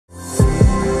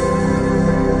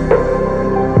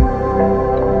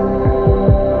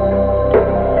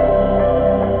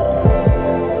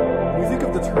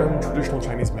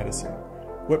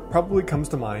what probably comes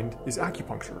to mind is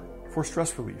acupuncture for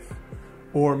stress relief.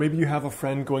 Or maybe you have a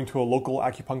friend going to a local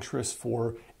acupuncturist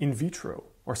for in vitro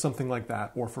or something like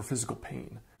that, or for physical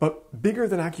pain. But bigger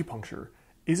than acupuncture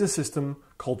is a system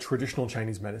called traditional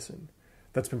Chinese medicine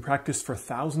that's been practiced for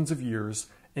thousands of years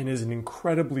and is an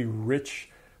incredibly rich,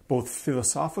 both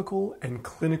philosophical and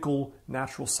clinical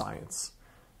natural science.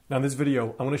 Now in this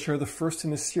video, I want to share the first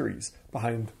in this series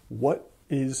behind what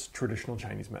is traditional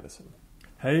Chinese medicine.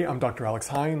 Hey, I'm Dr. Alex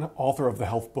Hein, author of the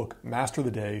health book Master the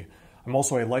Day. I'm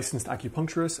also a licensed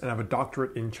acupuncturist and I have a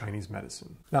doctorate in Chinese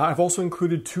medicine. Now, I've also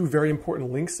included two very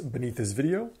important links beneath this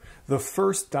video. The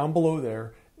first down below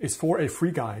there is for a free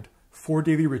guide for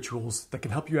daily rituals that can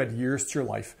help you add years to your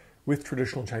life with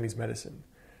traditional Chinese medicine.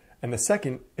 And the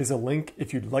second is a link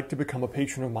if you'd like to become a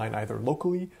patron of mine either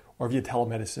locally or via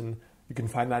telemedicine. You can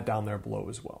find that down there below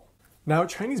as well. Now,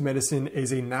 Chinese medicine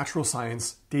is a natural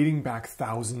science dating back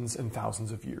thousands and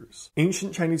thousands of years.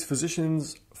 Ancient Chinese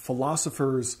physicians,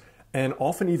 philosophers, and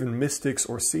often even mystics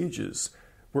or sages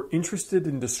were interested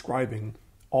in describing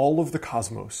all of the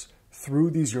cosmos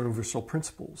through these universal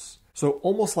principles. So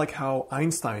almost like how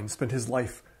Einstein spent his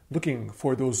life looking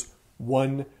for that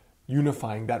one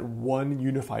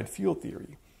unified field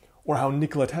theory, or how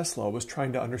Nikola Tesla was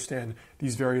trying to understand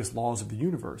these various laws of the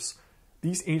universe,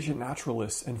 these ancient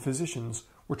naturalists and physicians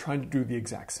were trying to do the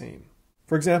exact same.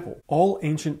 For example, all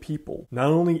ancient people, not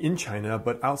only in China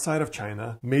but outside of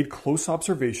China, made close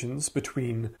observations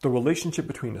between the relationship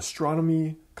between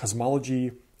astronomy,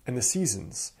 cosmology, and the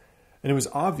seasons. And it was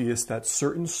obvious that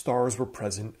certain stars were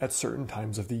present at certain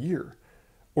times of the year,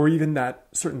 or even that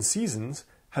certain seasons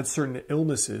had certain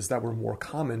illnesses that were more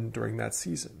common during that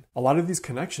season. A lot of these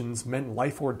connections meant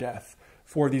life or death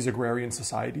for these agrarian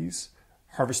societies,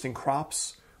 harvesting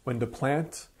crops, when to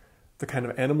plant, the kind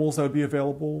of animals that would be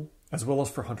available, as well as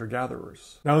for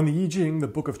hunter-gatherers. Now in the I Ching, the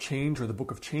Book of Change or the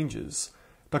Book of Changes,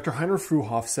 Dr. Heiner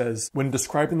Fruehauf says, when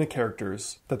describing the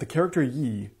characters, that the character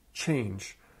Yi,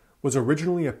 change, was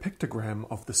originally a pictogram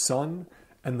of the sun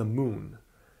and the moon,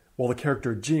 while the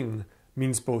character Jing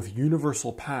means both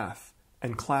universal path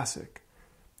and classic,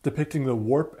 depicting the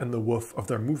warp and the woof of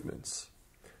their movements.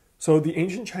 So the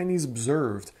ancient Chinese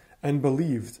observed and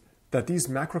believed that these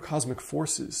macrocosmic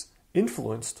forces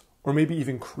influenced or maybe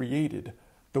even created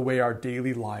the way our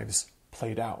daily lives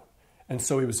played out. And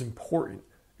so it was important,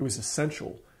 it was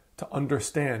essential to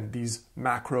understand these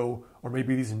macro or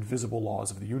maybe these invisible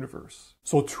laws of the universe.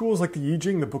 So tools like the I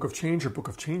Ching, the Book of Change or Book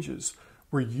of Changes,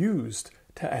 were used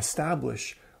to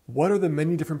establish what are the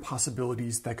many different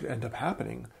possibilities that could end up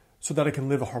happening so that I can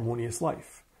live a harmonious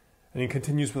life. And he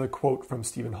continues with a quote from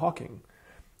Stephen Hawking.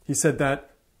 He said that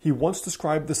he once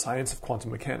described the science of quantum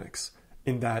mechanics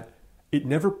in that it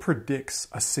never predicts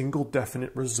a single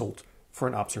definite result for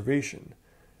an observation.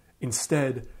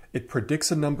 Instead, it predicts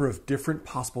a number of different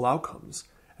possible outcomes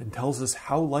and tells us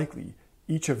how likely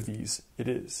each of these it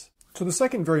is. So the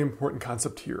second very important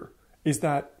concept here is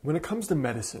that when it comes to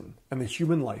medicine and the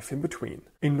human life in between,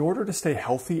 in order to stay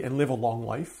healthy and live a long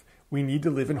life, we need to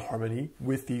live in harmony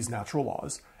with these natural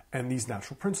laws and these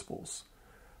natural principles.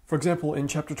 For example, in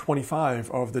chapter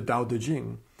 25 of the Tao Te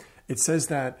Ching, it says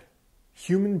that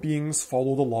human beings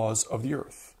follow the laws of the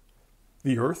earth.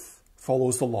 The earth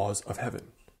follows the laws of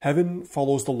heaven. Heaven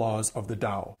follows the laws of the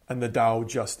Tao, and the Tao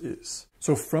just is.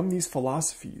 So from these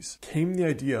philosophies came the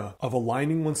idea of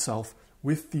aligning oneself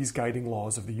with these guiding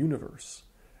laws of the universe.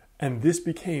 And this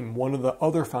became one of the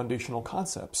other foundational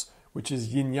concepts, which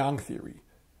is yin-yang theory,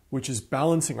 which is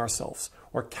balancing ourselves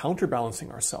or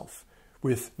counterbalancing ourselves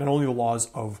with not only the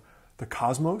laws of the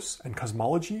cosmos and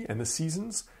cosmology and the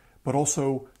seasons, but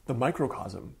also the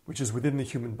microcosm, which is within the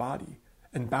human body,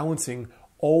 and balancing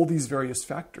all these various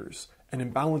factors and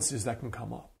imbalances that can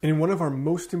come up. And in one of our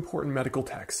most important medical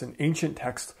texts, an ancient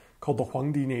text called the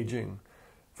HEYNE'S,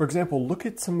 for example, look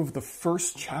at some of the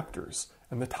first chapters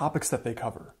and the topics that they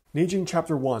cover. Neijing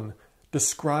chapter 1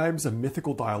 describes a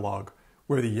mythical dialogue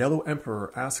where the Yellow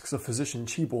Emperor asks a physician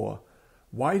Qibo,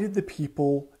 why did the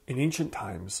people in ancient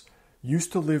times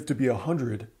used to live to be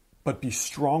 100 but be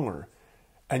stronger,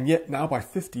 and yet now by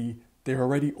 50 they're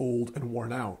already old and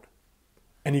worn out?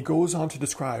 And he goes on to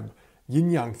describe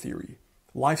yin-yang theory,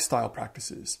 lifestyle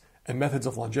practices, and methods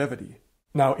of longevity.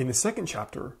 Now, in the second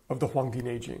chapter of the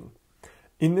HEYNE'S,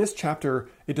 in this chapter,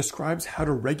 it describes how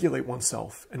to regulate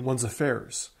oneself and one's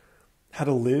affairs, how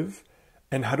to live,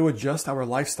 and how to adjust our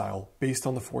lifestyle based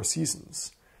on the 4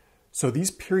 seasons. So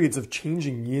these periods of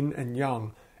changing yin and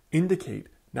yang indicate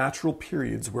natural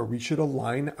periods where we should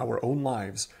align our own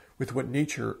lives with what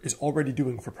nature is already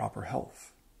doing for proper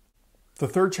health. The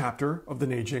third chapter of the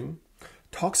Neijing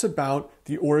talks about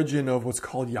the origin of what's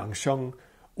called yang sheng,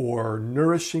 or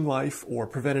nourishing life, or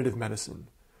preventative medicine.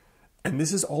 And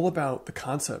this is all about the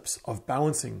concepts of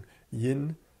balancing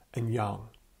yin and yang.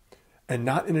 And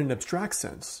not in an abstract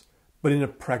sense, but in a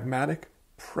pragmatic,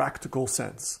 practical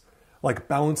sense, like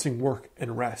balancing work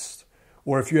and rest,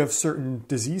 or if you have certain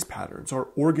disease patterns or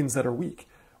organs that are weak,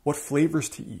 what flavors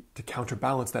to eat to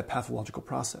counterbalance that pathological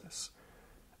process.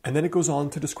 And then it goes on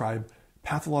to describe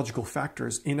pathological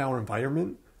factors in our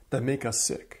environment that make us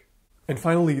sick. And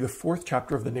finally, the fourth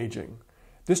chapter of the Neijing.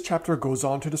 This chapter goes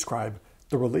on to describe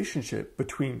the relationship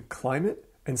between climate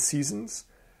and seasons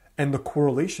and the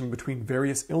correlation between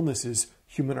various illnesses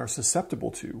humans are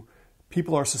susceptible to,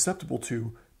 people are susceptible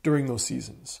to during those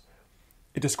seasons.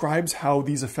 It describes how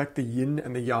these affect the yin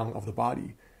and the yang of the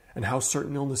body and how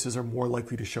certain illnesses are more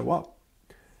likely to show up.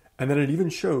 And then it even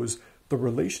shows the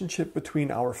relationship between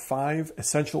our 5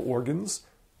 essential organs,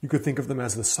 you could think of them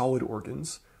as the solid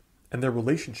organs, and their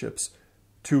relationships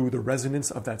to the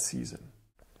resonance of that season.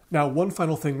 Now, one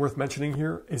final thing worth mentioning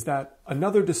here is that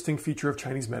another distinct feature of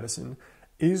Chinese medicine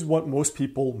is what most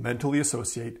people mentally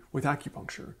associate with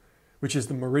acupuncture, which is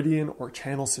the meridian or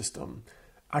channel system,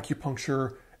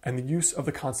 acupuncture, and the use of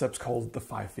the concepts called the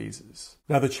 5 phases.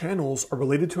 Now, the channels are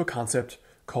related to a concept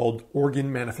called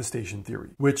organ manifestation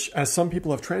theory, which, as some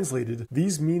people have translated,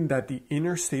 these mean that the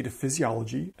inner state of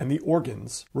physiology and the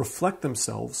organs reflect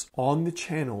themselves on the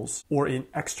channels or in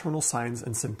external signs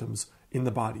and symptoms in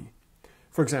the body.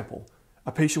 For example,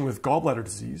 a patient with gallbladder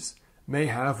disease may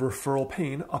have referral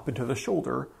pain up into the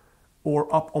shoulder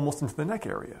or up almost into the neck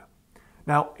area.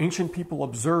 Now, ancient people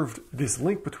observed this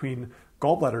link between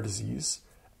gallbladder disease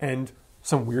and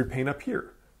some weird pain up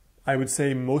here. I would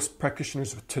say most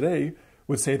practitioners today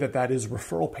would say that that is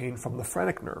referral pain from the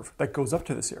phrenic nerve that goes up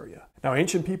to this area. Now,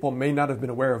 ancient people may not have been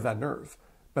aware of that nerve,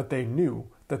 but they knew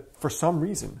that for some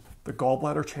reason, the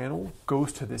gallbladder channel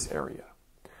goes to this area.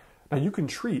 Now, you can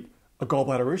treat a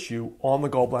gallbladder issue on the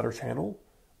gallbladder channel,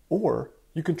 or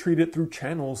you can treat it through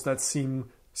channels that seem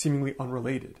seemingly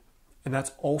unrelated. And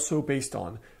that's also based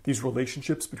on these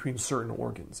relationships between certain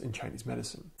organs in Chinese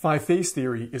medicine. 5-phase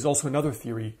theory is also another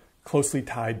theory closely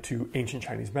tied to ancient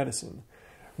Chinese medicine,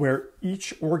 where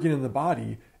each organ in the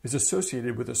body is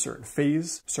associated with a certain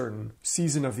phase, certain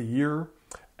season of the year,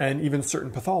 and even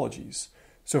certain pathologies.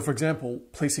 So, for example,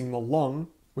 placing the lung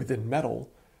within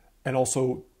metal and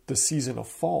also the season of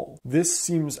fall. This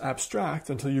seems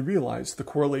abstract until you realize the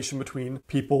correlation between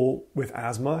people with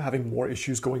asthma having more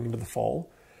issues going into the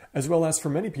fall, as well as for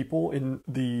many people in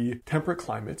the temperate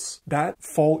climates, that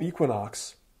fall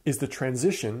equinox is the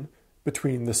transition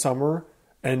between the summer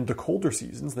and the colder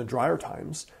seasons, the drier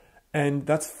times, and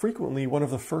that's frequently one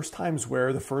of the first times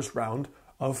where the first round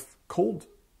of cold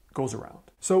goes around.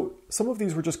 So some of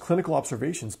these were just clinical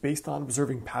observations based on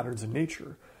observing patterns in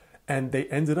nature, and they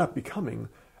ended up becoming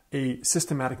a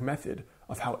systematic method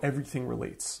of how everything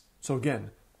relates. So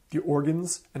again, the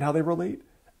organs and how they relate,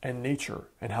 and nature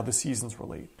and how the seasons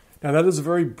relate. Now that is a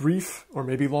very brief or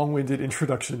maybe long-winded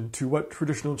introduction to what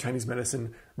traditional Chinese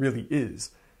medicine really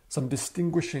is, some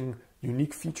distinguishing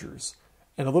unique features,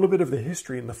 and a little bit of the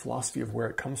history and the philosophy of where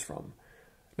it comes from.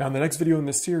 Now in the next video in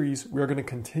this series, we are going to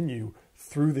continue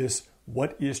through this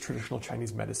What is Traditional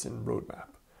Chinese Medicine roadmap.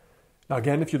 Now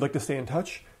again, if you'd like to stay in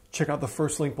touch, check out the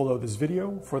first link below this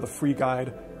video for the free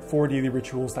guide 4 daily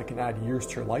rituals that can add years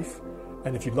to your life.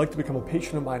 And if you'd like to become a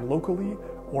patient of mine locally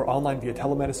or online via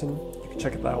telemedicine, you can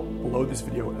check it out below this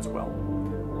video as well.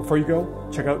 Before you go,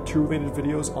 check out 2 related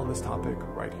videos on this topic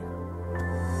right here.